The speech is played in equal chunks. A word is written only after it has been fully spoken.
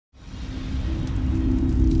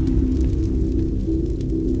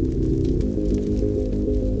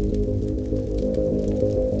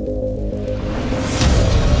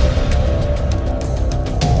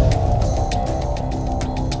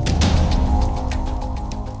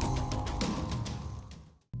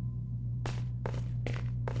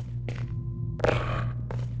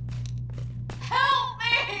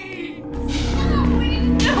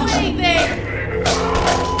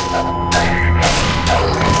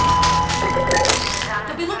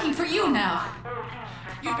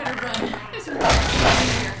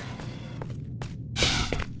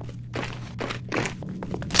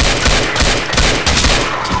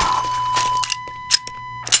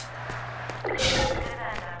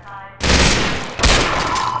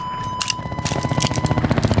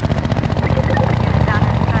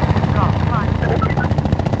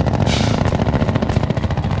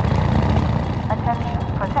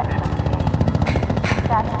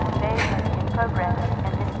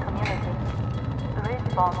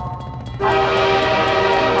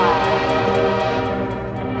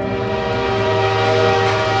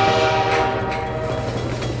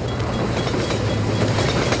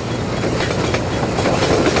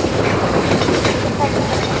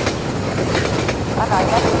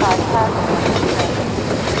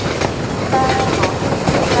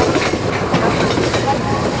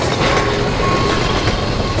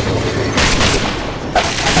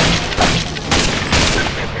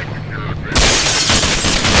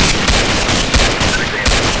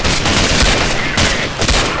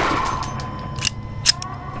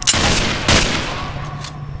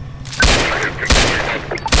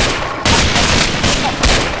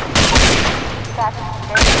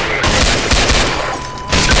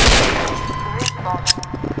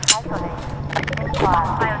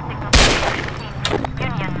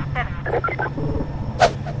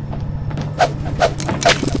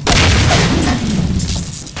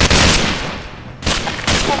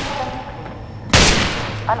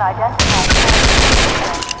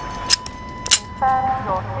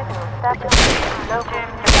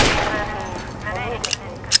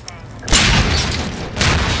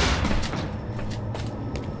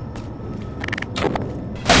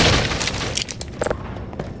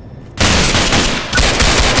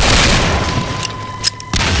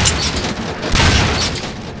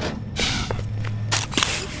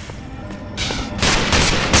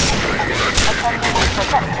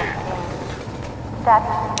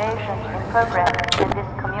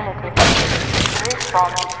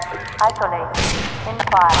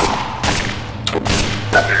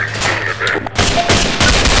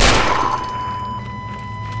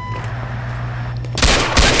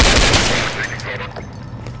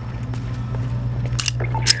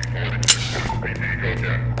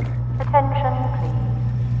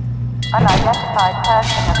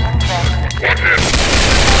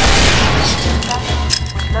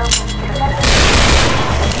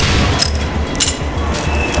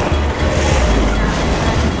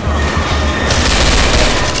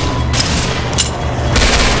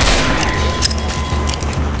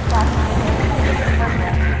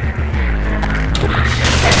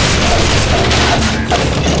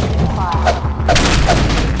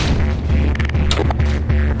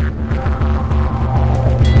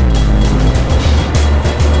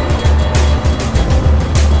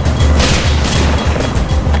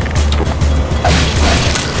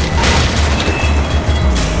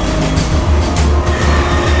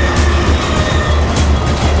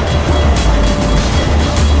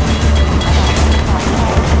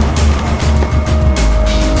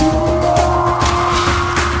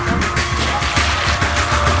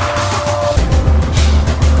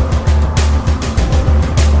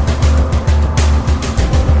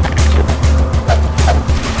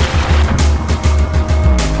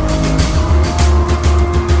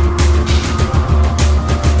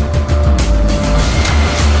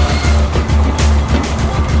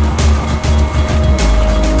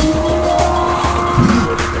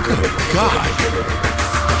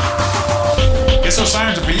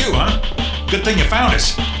Good thing you found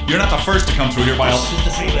us. You're not the first to come through here by... This is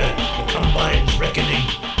the feeler. The Combine's reckoning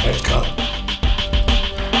has come.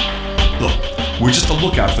 Look, we're just a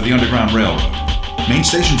lookout for the Underground Railroad. Main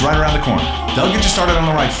station's right around the corner. They'll get you started on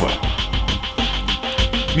the right foot.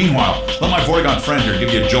 Meanwhile, let my Vortigaunt friend here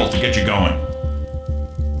give you a jolt to get you going.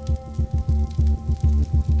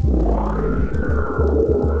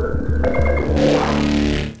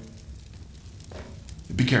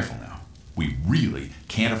 Be careful now. We really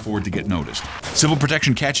can't afford to get noticed. Civil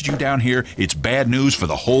protection catches you down here, it's bad news for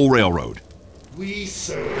the whole railroad. We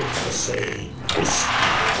serve the same.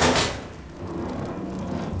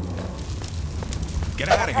 Get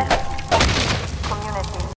out of here.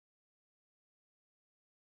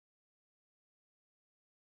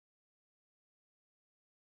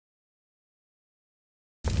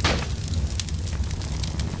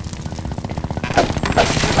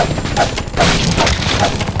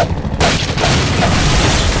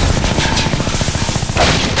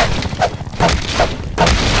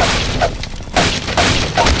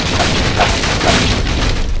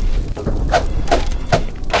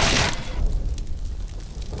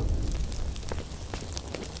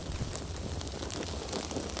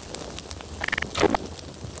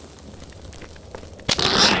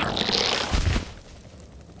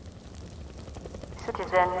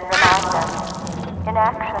 Citizen reminder,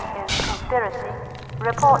 inaction is conspiracy,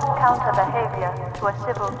 report counter behavior to a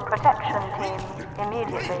civil protection team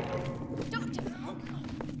immediately.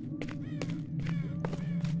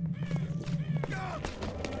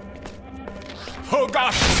 Oh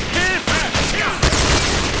God!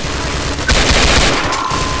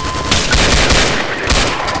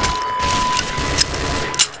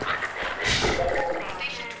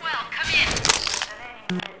 Station 12, come in.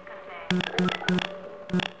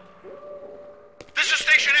 This is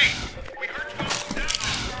Station 8. We heard you.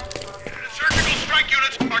 The surgical strike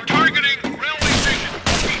units are targeting railway station.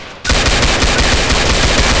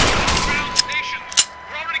 Ground stations.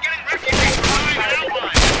 We're already getting refugees behind an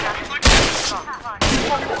outline.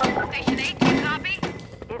 Station 8, do you copy?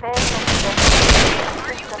 Evasion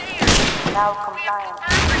Are you there? now We have compliant.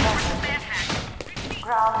 confirmed reports of manhack.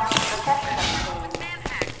 Ground protection team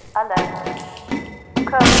Manhack. alert.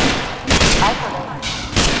 Code isolate.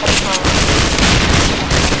 Control.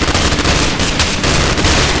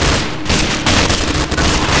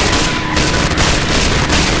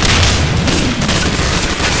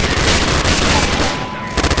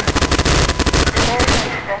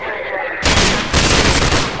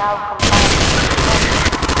 Now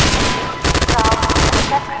compliant. Ground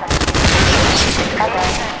protection team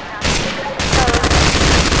alert. Code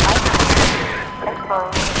isolate.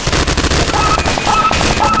 Exposed.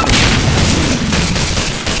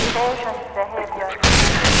 Evasion behavior.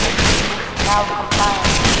 Now compliant.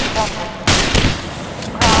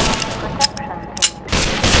 Ground protection team.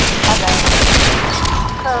 Alert.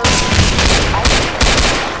 Code. Isolate.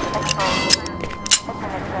 Exposed.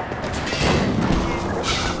 Econnector.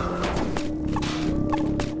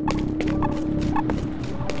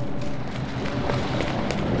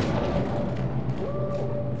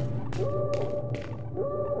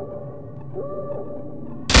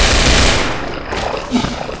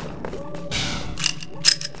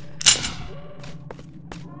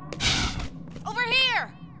 Over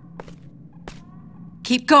here!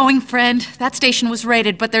 Keep going, friend. That station was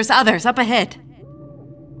raided, but there's others up ahead.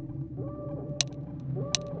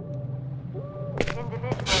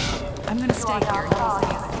 Individual. I'm gonna stay here and use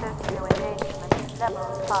you. Socio engagement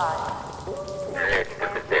level 5.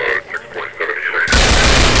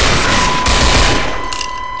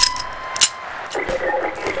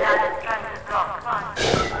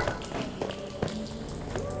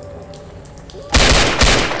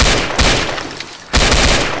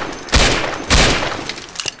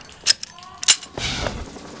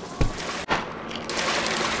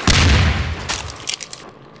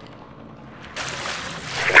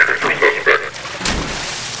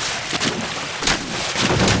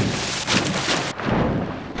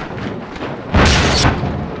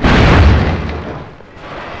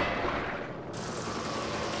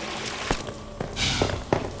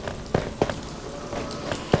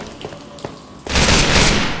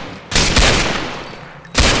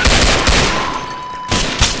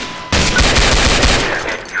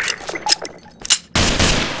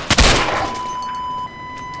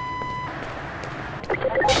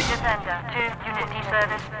 Defender to Unity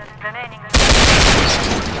service remaining.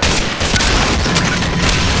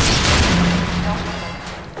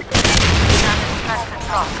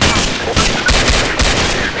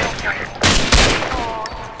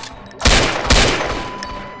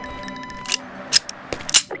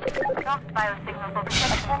 Crossed biosignal for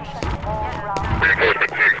protection. All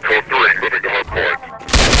round.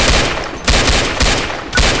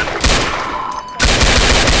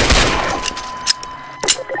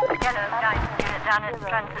 Yellow, 9, unit down at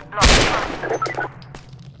transit block.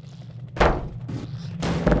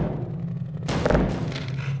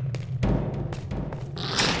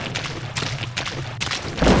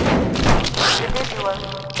 Individual,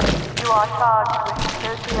 you are charged with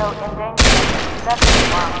socio-endangerment level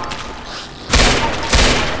 1.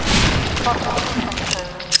 Prosecution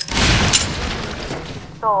code.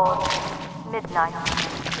 Sword, midnight.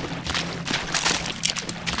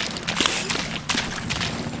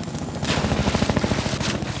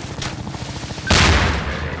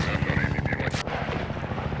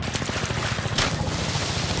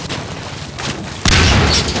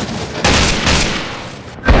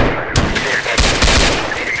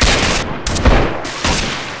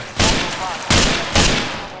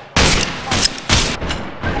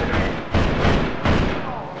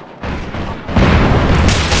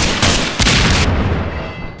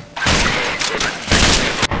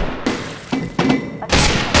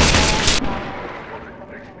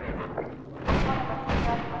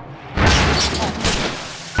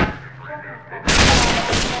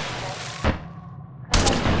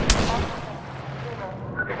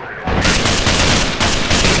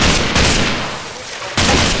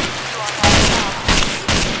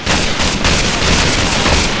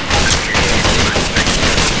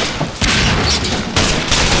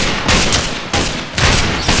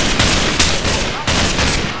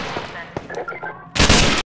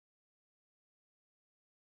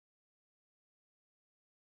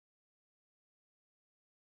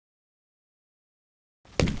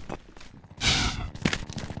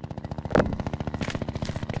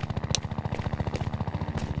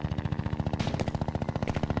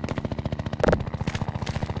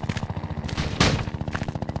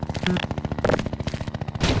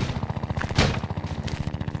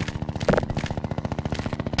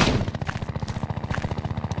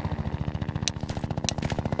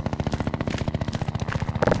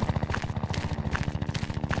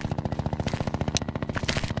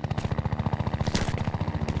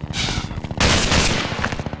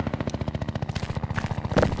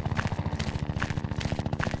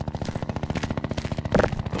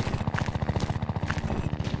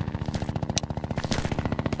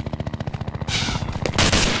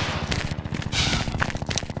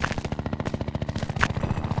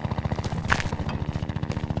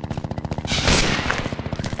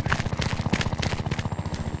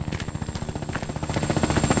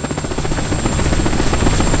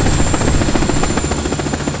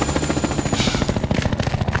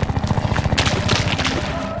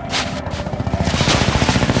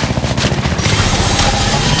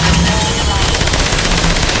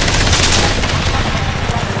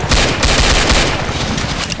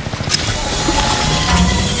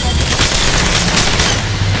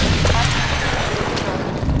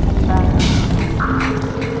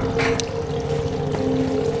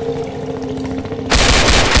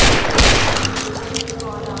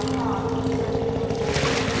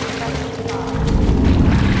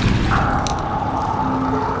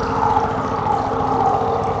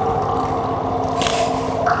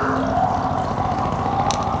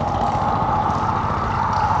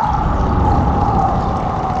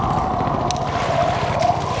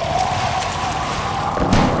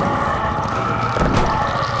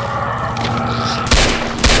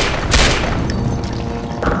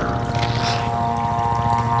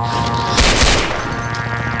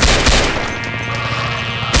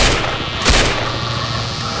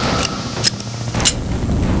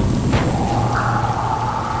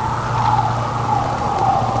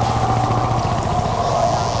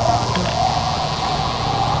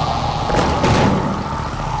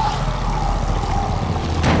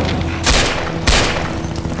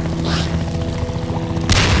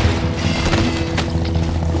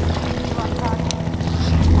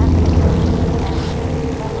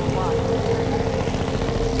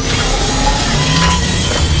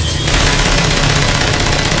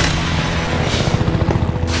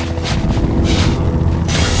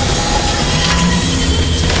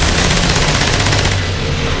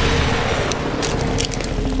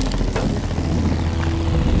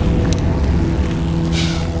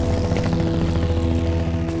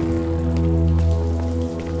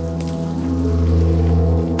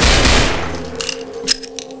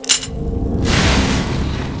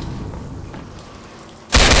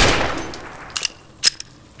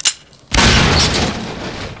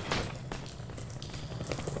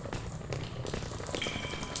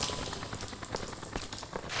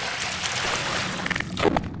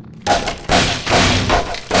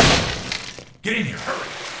 Get in here, hurry.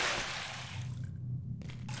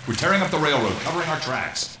 We're tearing up the railroad, covering our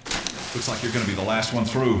tracks. Looks like you're gonna be the last one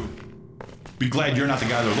through. Be glad you're not the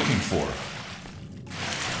guy they're looking for.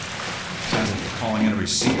 Sounds like you're calling in every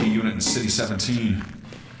CP unit in City 17.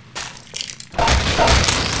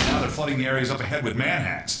 Now they're flooding the areas up ahead with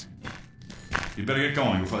manhats. You better get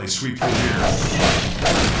going before they sweep through here.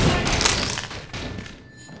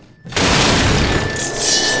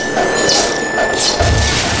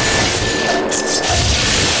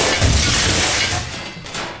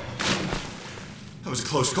 That was a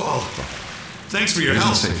close call. Thanks for your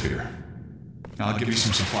help. Isn't safe here. Now I'll give you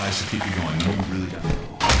some supplies to keep you going. You really got to go.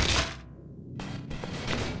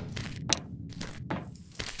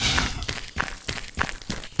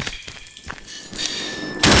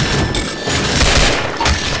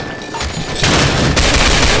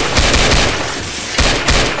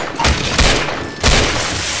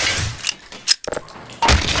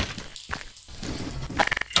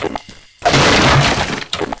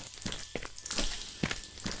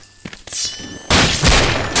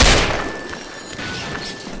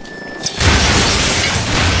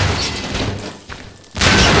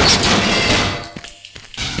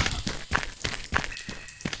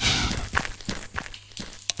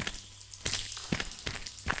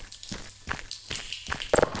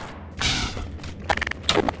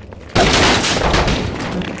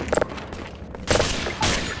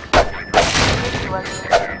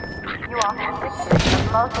 You are convicted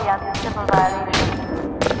of multi-anti-civil violations.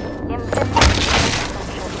 Implicit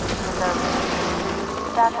citizenship revoked.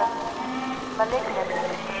 Status: malignant.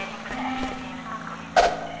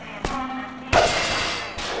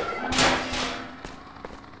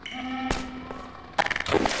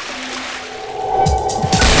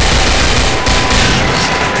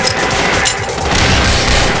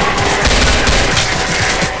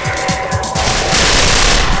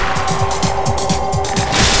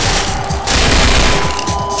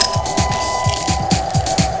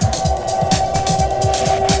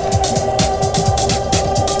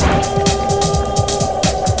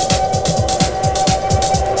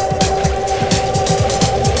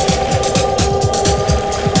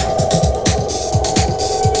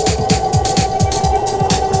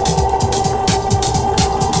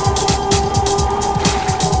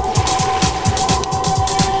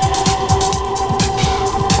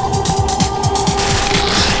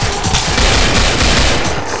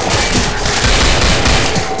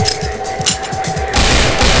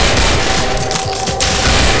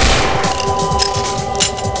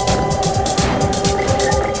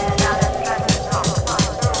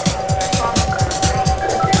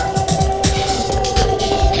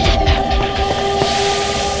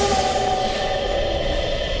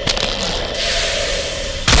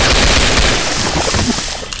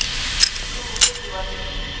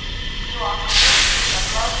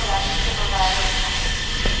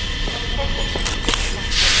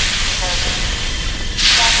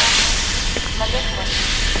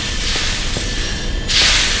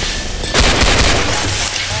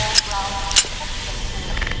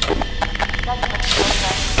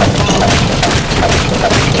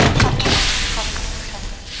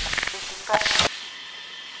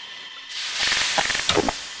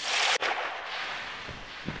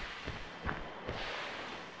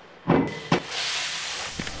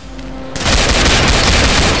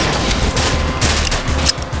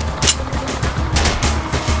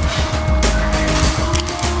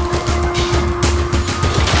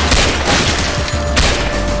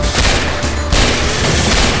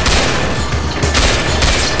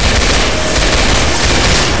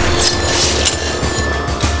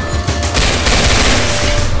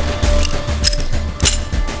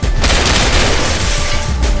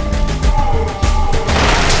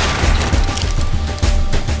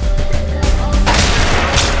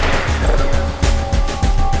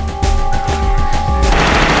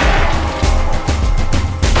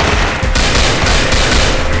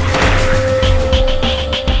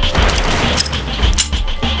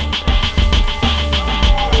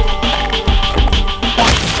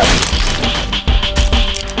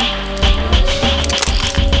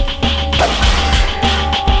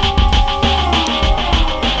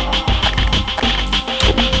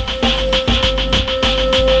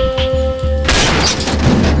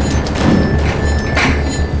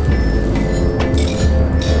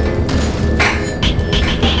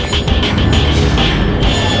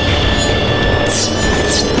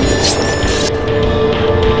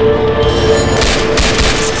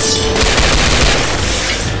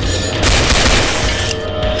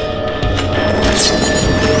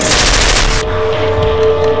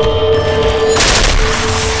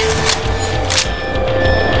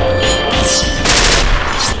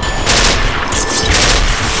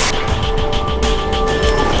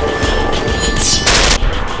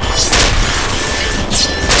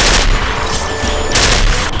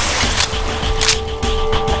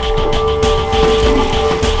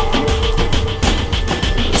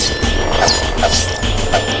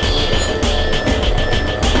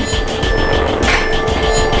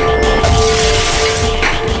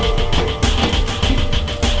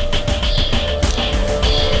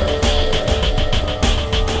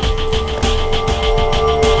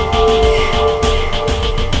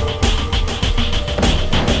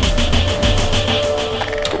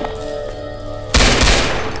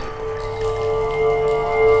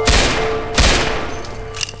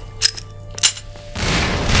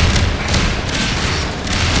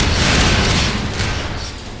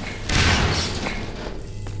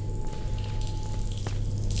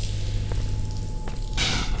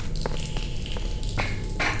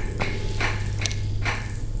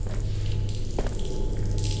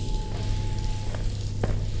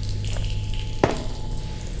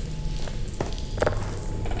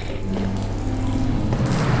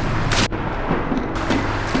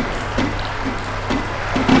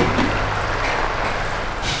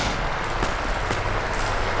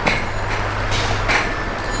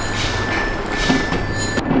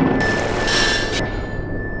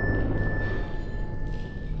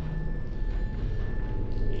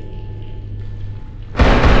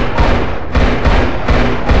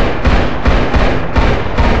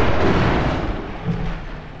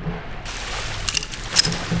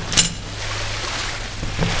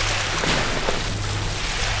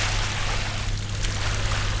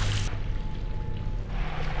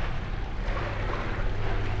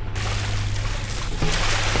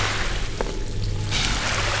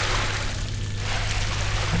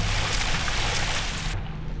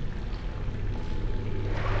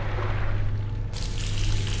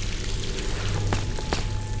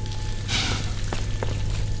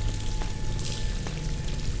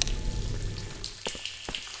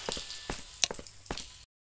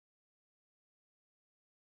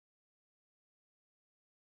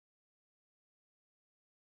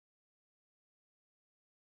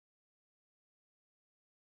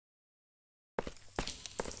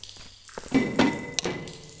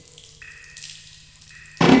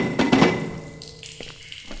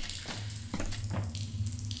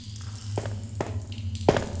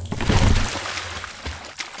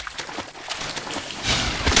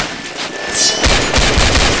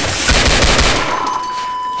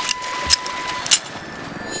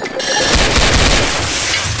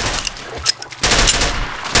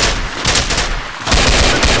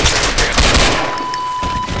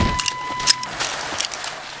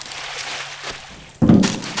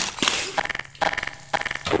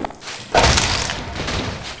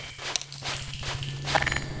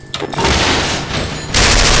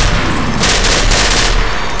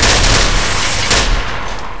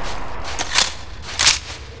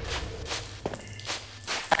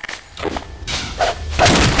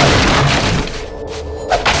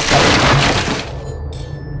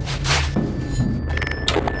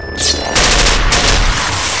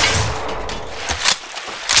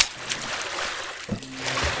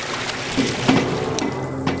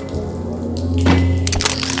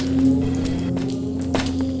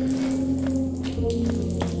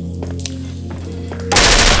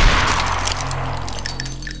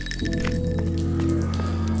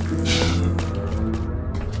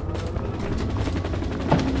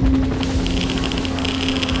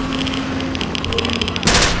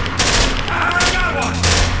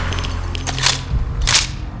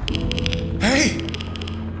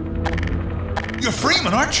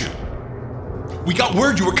 We got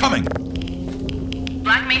word you were coming.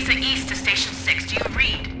 Black Mesa East to Station 6. Do you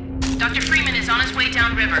read? Dr. Freeman is on his way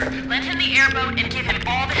downriver. Lend him the airboat and give him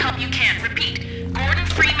all the help you can. Repeat, Gordon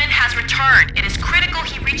Freeman has returned. It is critical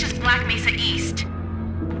he reaches Black Mesa East.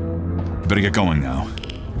 Better get going now.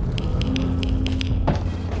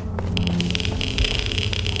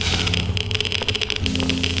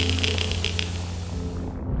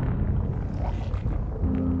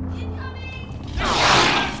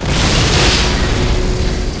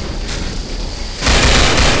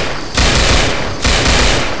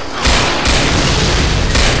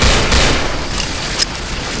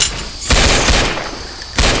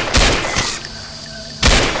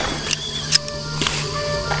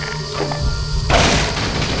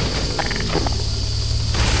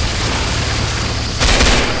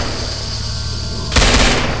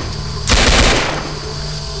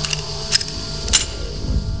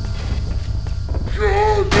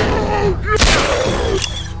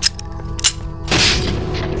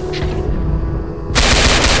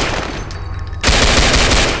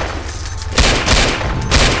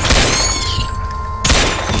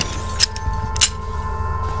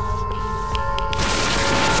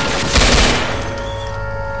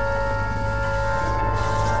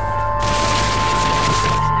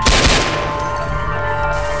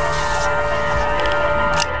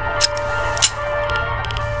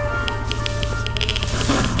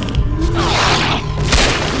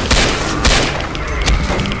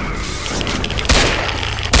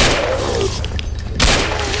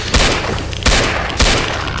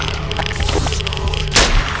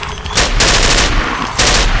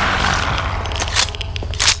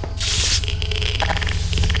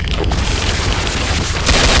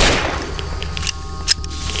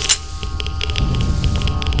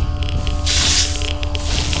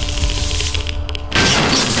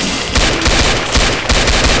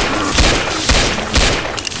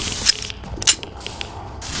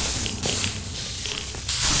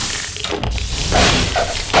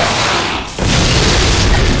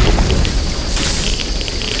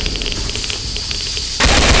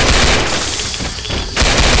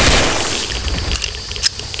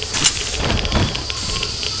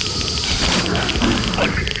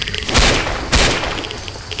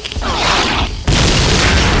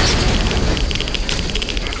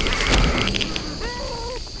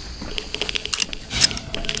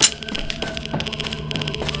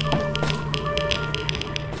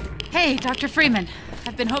 Hey, Dr. Freeman.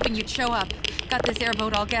 I've been hoping you'd show up. Got this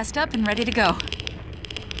airboat all gassed up and ready to go.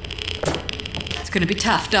 It's gonna be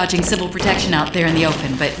tough dodging civil protection out there in the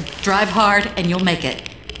open, but drive hard and you'll make it.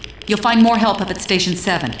 You'll find more help up at Station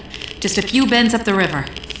 7. Just a few bends up the river.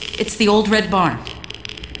 It's the old red barn.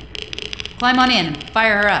 Climb on in and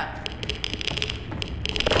fire her up.